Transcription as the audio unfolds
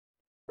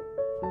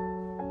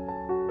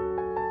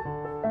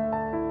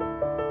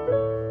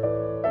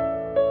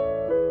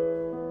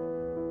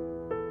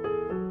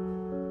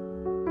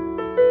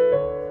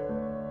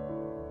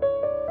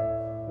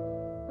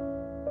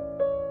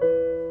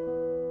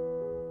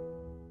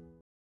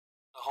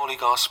Holy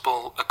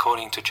Gospel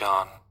according to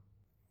John.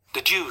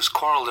 The Jews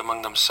quarreled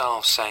among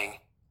themselves, saying,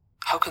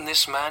 "How can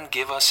this man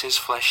give us his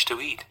flesh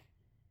to eat?"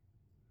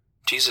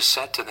 Jesus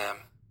said to them,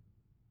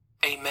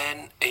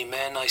 "Amen,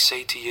 amen, I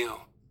say to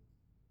you,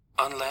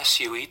 unless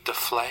you eat the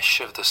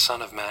flesh of the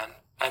Son of Man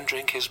and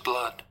drink his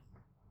blood,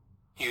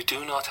 you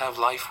do not have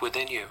life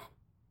within you.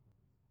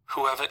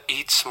 Whoever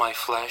eats my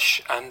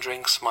flesh and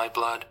drinks my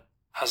blood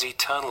has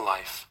eternal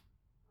life,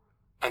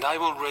 and I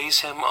will raise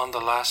him on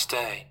the last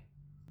day.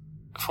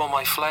 For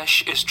my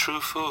flesh is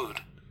true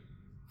food,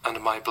 and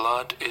my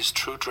blood is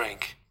true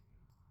drink.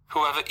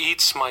 Whoever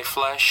eats my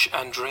flesh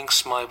and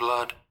drinks my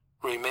blood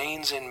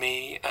remains in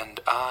me,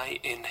 and I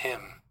in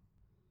him.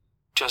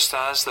 Just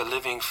as the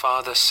living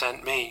Father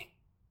sent me,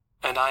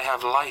 and I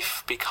have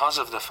life because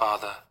of the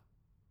Father,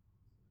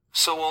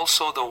 so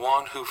also the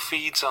one who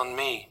feeds on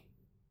me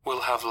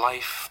will have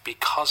life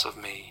because of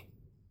me.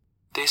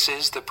 This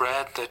is the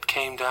bread that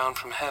came down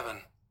from heaven.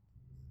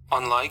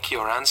 Unlike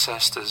your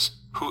ancestors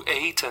who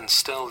ate and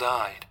still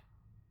died,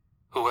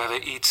 whoever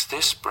eats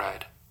this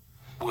bread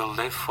will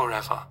live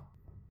forever."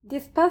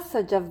 This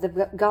passage of the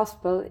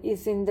Gospel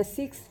is in the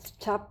 6th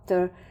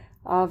chapter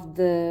of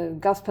the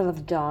Gospel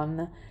of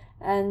John,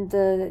 and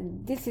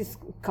this is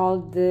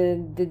called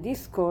the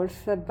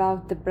discourse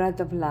about the bread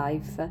of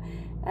life.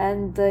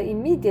 And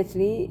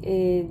immediately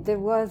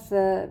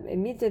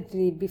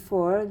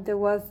before there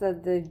was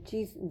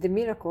the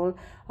miracle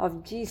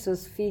of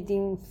Jesus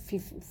feeding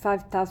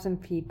 5,000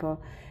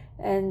 people,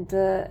 and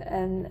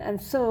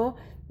so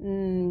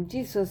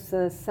Jesus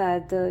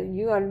said,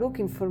 "You are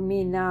looking for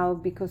me now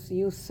because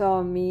you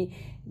saw me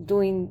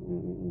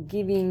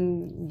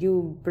giving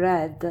you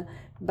bread,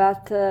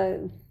 but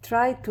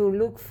try to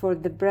look for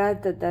the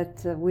bread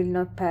that will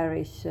not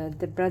perish,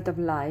 the bread of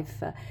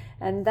life."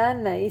 And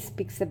then he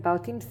speaks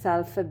about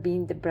himself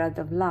being the bread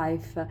of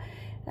life.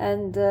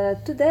 And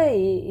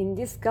today in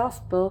this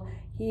gospel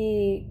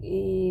he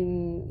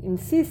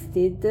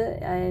insisted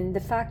in the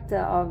fact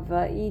of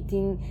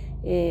eating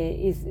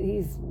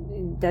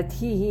that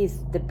he is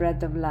the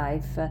bread of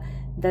life,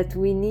 that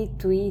we need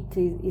to eat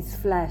his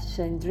flesh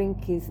and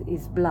drink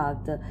his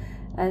blood.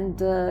 And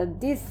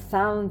this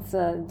sounds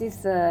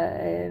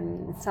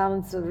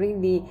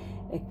really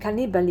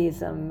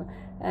cannibalism,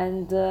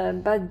 and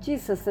but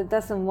Jesus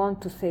doesn't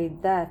want to say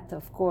that,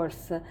 of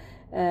course.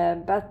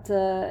 But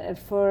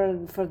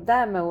for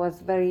them it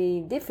was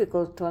very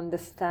difficult to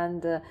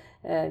understand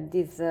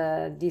this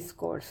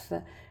discourse,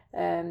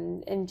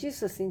 and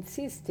Jesus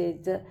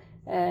insisted,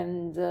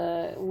 and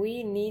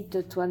we need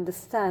to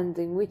understand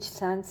in which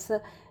sense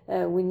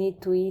we need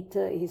to eat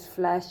his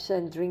flesh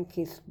and drink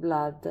his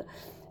blood.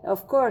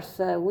 Of course,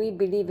 we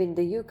believe in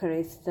the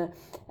Eucharist,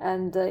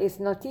 and it's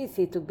not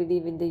easy to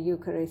believe in the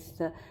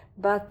Eucharist.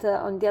 But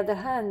on the other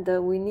hand,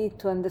 we need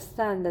to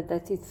understand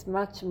that it's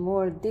much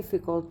more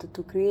difficult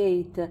to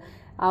create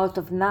out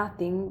of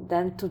nothing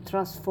than to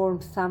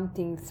transform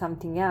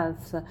something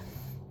else.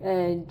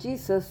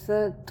 Jesus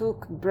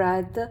took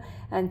bread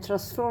and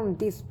transformed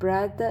this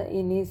bread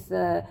in his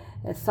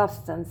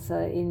substance,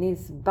 in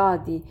his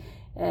body.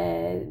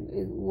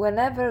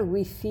 Whenever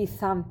we see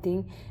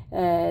something,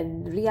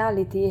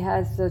 reality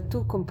has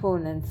two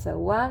components.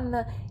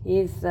 One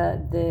is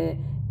the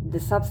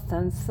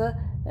substance,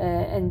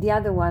 and the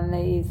other one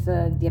is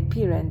the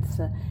appearance.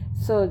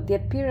 So the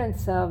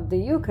appearance of the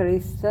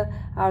Eucharist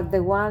are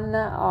the one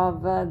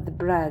of the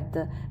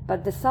bread,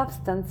 but the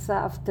substance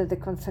after the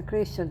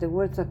consecration, the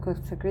words of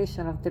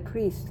consecration of the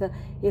priest,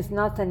 is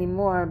not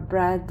anymore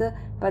bread,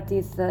 but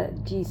is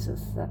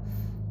Jesus.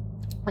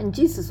 And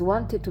Jesus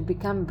wanted to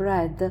become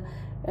bread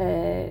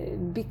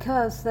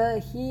because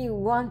he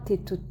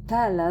wanted to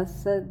tell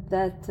us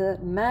that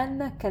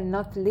man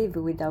cannot live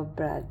without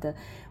bread.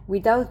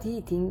 Without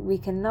eating, we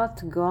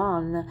cannot go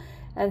on.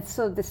 And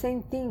so the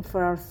same thing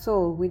for our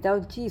soul.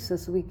 Without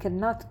Jesus, we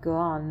cannot go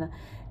on.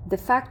 The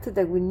fact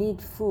that we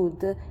need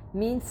food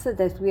means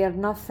that we are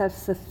not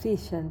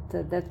self-sufficient,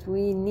 that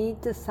we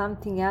need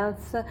something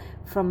else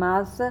from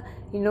us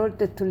in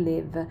order to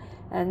live.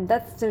 And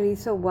that's the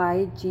reason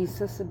why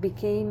Jesus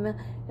became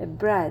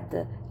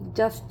bread,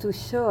 just to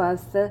show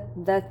us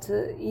that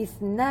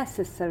it's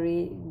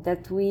necessary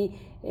that we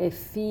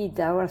feed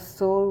our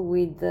soul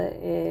with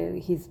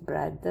his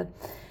bread.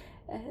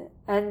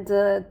 And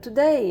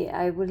today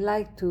I would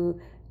like to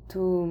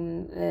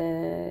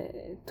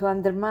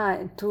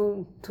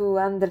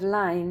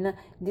underline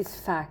this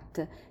fact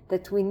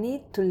that we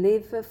need to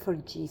live for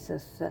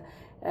Jesus.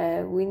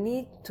 We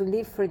need to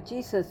live for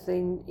Jesus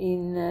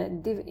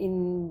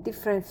in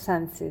different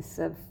senses,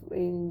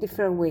 in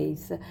different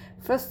ways.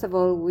 First of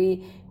all,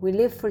 we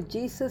live for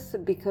Jesus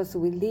because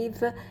we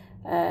live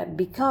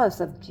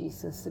because of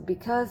Jesus,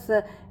 because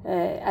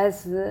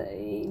as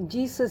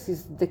Jesus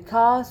is the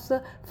cause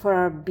for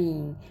our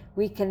being.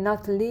 We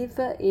cannot live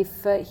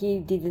if he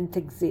didn't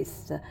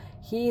exist.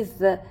 He is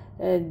the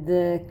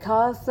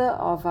cause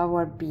of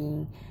our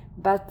being.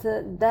 But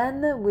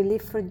then we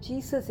live for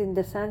Jesus in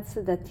the sense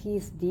that he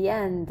is the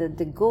end,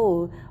 the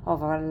goal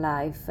of our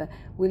life.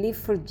 We live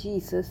for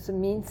Jesus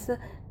means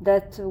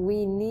that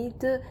we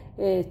need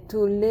to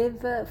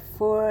live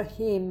for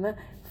Him,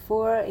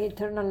 for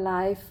eternal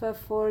life,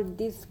 for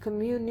this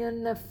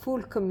communion,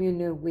 full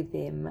communion with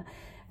Him.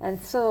 And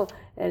so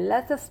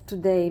let us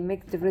today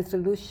make the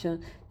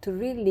resolution to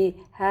really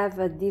have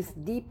this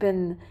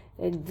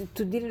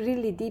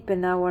really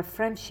deepen our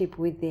friendship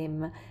with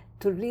Him,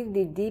 to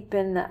really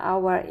deepen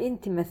our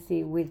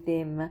intimacy with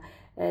Him,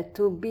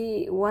 to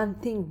be one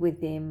thing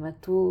with Him,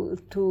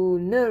 to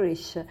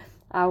nourish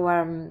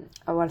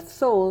our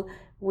soul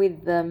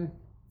with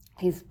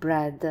His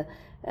bread.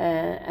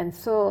 And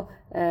so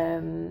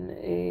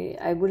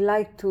I would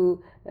like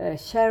to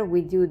share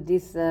with you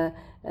this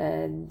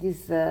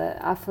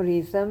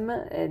aphorism,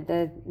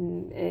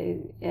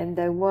 and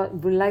I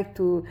would like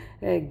to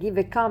give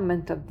a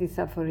comment of this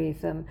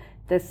aphorism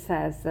that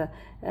says,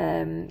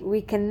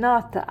 we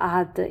cannot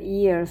add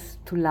years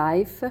to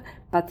life,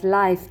 but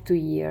life to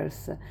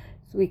years.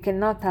 We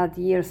cannot add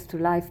years to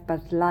life,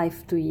 but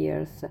life to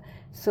years.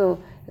 So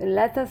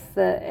let us,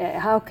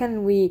 how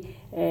can we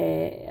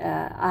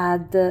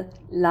add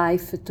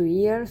life to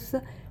years?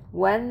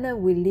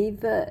 When we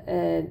live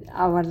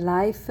our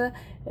life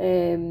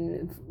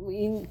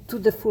into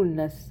the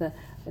fullness.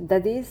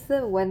 That is,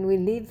 when we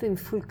live in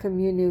full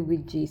communion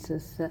with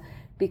Jesus.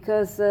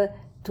 Because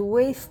to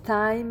waste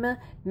time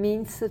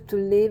means to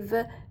live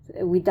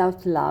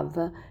without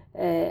love.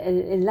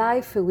 A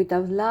life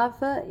without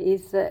love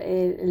is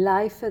a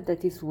life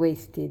that is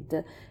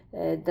wasted,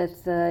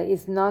 that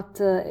is not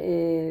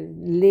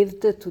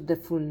lived to the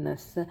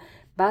fullness.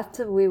 But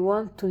we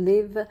want to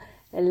live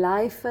a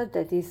life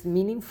that is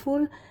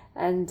meaningful,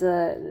 and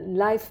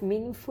life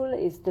meaningful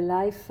is the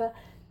life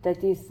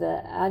that is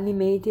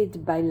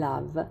animated by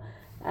love.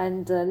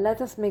 And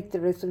let us make the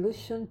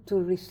resolution to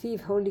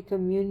receive Holy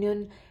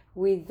Communion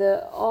with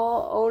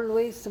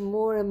always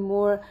more and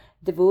more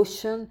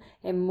devotion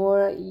and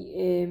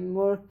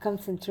more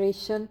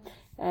concentration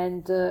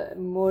and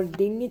more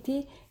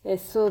dignity,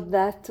 so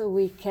that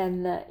we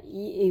can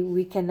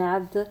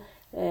add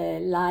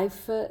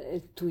life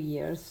to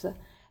years.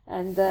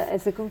 And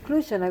as a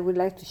conclusion, I would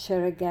like to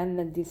share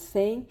again this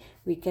saying: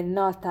 we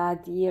cannot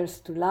add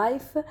years to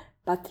life,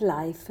 but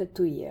life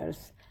to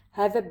years.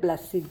 Have a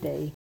blessed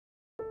day.